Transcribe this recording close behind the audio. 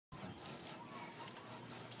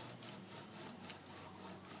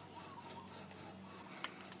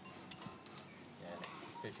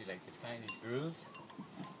especially like this kind of these grooves.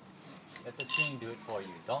 Let the screen do it for you.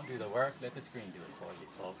 Don't do the work, let the screen do it for you,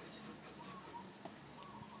 folks.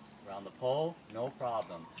 Around the pole, no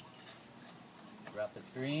problem. Wrap the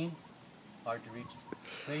screen, hard to reach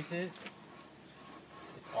places,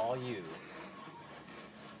 it's all you.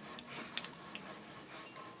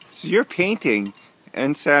 So you're painting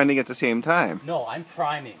and sanding at the same time. No, I'm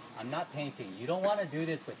priming. I'm not painting. You don't want to do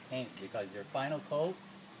this with paint because your final coat,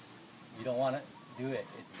 you don't want to do it.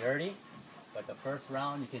 It's dirty, but the first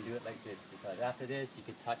round you can do it like this because after this you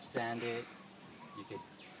can touch sand it, you can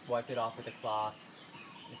wipe it off with a cloth.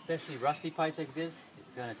 Especially rusty pipes like this, it's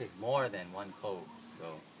going to take more than one coat. So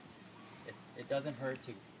it doesn't hurt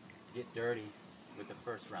to get dirty with the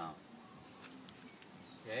first round.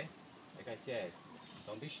 Okay? Like I said,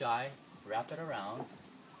 don't be shy. Wrap it around.